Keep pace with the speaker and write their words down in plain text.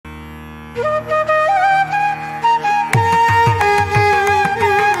Hi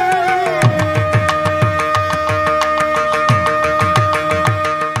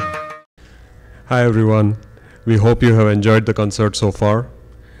everyone, we hope you have enjoyed the concert so far.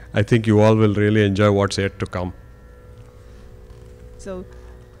 I think you all will really enjoy what's yet to come. So,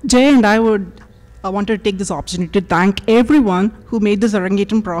 Jay and I wanted to take this opportunity to thank everyone who made this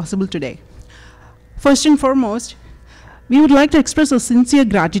Arangetram possible today. First and foremost, we would like to express a sincere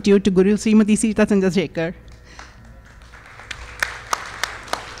gratitude to Guru Srimati Sita Chandrasekhar.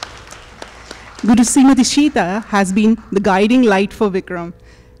 Guru Srimati Sita has been the guiding light for Vikram.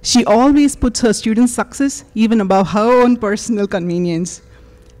 She always puts her students' success even above her own personal convenience.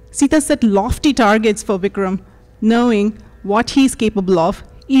 Sita set lofty targets for Vikram, knowing what he is capable of,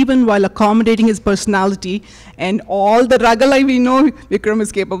 even while accommodating his personality and all the ragalai we know Vikram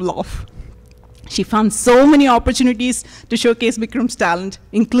is capable of. She found so many opportunities to showcase Vikram's talent,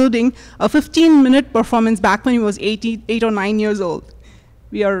 including a 15-minute performance back when he was 8 or 9 years old.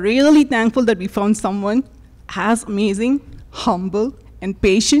 We are really thankful that we found someone as amazing, humble, and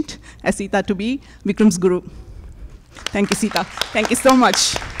patient as Sita to be Vikram's guru. Thank you, Sita. Thank you so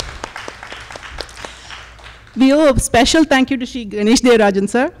much. We owe a special thank you to Shri Ganesh Devarajan,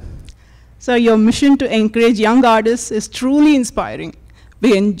 sir. Sir, your mission to encourage young artists is truly inspiring.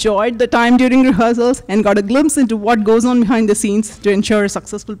 We enjoyed the time during rehearsals and got a glimpse into what goes on behind the scenes to ensure a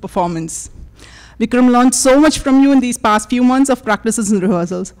successful performance. Vikram learned so much from you in these past few months of practices and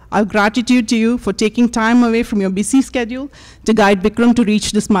rehearsals. Our gratitude to you for taking time away from your busy schedule to guide Vikram to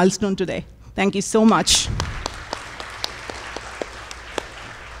reach this milestone today. Thank you so much.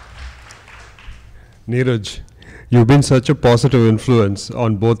 Neeraj, you've been such a positive influence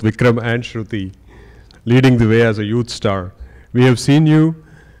on both Vikram and Shruti, leading the way as a youth star. We have seen you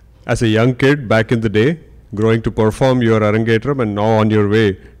as a young kid back in the day, growing to perform your Arangetram and now on your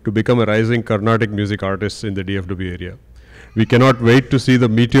way to become a rising Carnatic music artist in the DFW area. We cannot wait to see the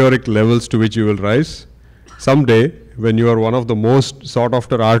meteoric levels to which you will rise. Someday, when you are one of the most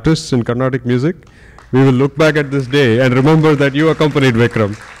sought-after artists in Carnatic music, we will look back at this day and remember that you accompanied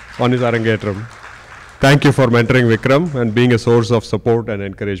Vikram on his Arangetram. Thank you for mentoring Vikram and being a source of support and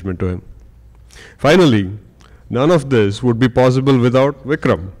encouragement to him. Finally, none of this would be possible without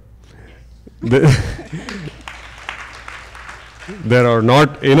Vikram. There are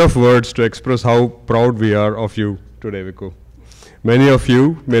not enough words to express how proud we are of you today, Viku. Many of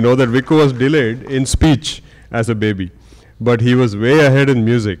you may know that Viku was delayed in speech as a baby, but he was way ahead in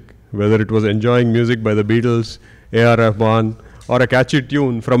music, whether it was enjoying music by the Beatles, A.R. Rahman, or a catchy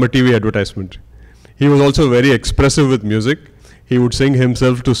tune from a TV advertisement. He was also very expressive with music. He would sing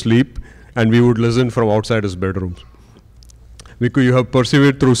himself to sleep, and we would listen from outside his bedrooms. Viku, you have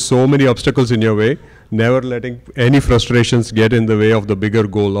persevered through so many obstacles in your way, never letting any frustrations get in the way of the bigger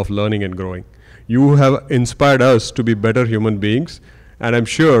goal of learning and growing. You have inspired us to be better human beings, and I'm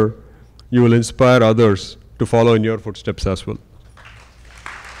sure you will inspire others to follow in your footsteps as well.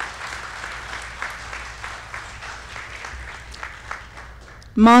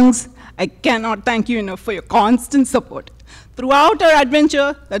 Monks, I cannot thank you enough for your constant support. Throughout our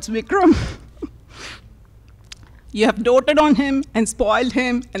adventure, that's Vikram. You have doted on him and spoiled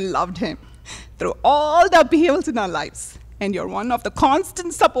him and loved him through all the upheavals in our lives. And you're one of the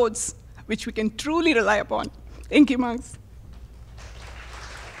constant supports which we can truly rely upon. Thank you, monks.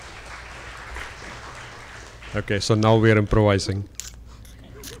 Okay, so now we are improvising.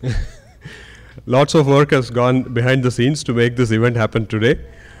 Lots of work has gone behind the scenes to make this event happen today.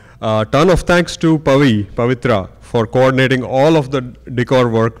 Ton of thanks to Pavitra, for coordinating all of the decor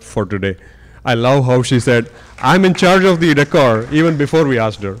work for today. I love how she said, I'm in charge of the decor, even before we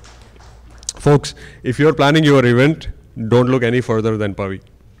asked her. Folks, if you're planning your event, don't look any further than Pavi.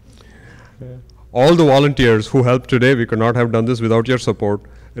 All the volunteers who helped today, we could not have done this without your support.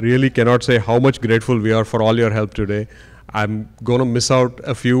 Really cannot say how much grateful we are for all your help today. I'm going to miss out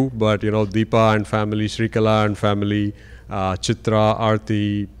a few, but you know, Deepa and family, Srikala and family, Chitra,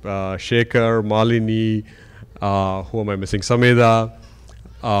 Aarti, Shekhar, Malini, who am I missing? Sameda.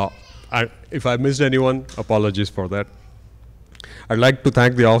 If I missed anyone, apologies for that. I'd like to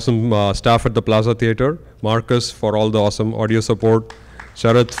thank the awesome staff at the Plaza Theatre, Marcus for all the awesome audio support,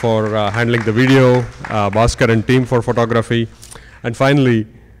 Sharath for handling the video, Bhaskar and team for photography, and finally,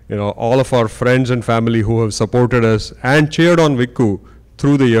 you know, all of our friends and family who have supported us and cheered on Viku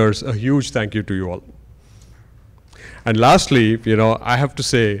through the years. A huge thank you to you all. And lastly, you know, I have to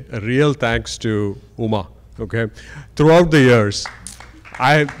say a real thanks to Uma. Okay, throughout the years,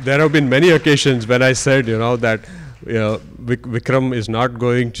 there have been many occasions when I said, you know, that Vikram is not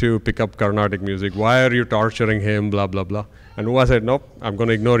going to pick up Carnatic music. Why are you torturing him? Blah blah blah. And Uma said, nope, I'm going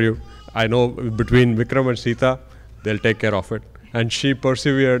to ignore you. I know between Vikram and Sita, they'll take care of it. And she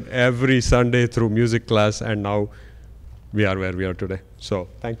persevered every Sunday through music class, and now we are where we are today. So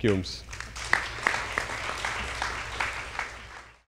thank you, Ums.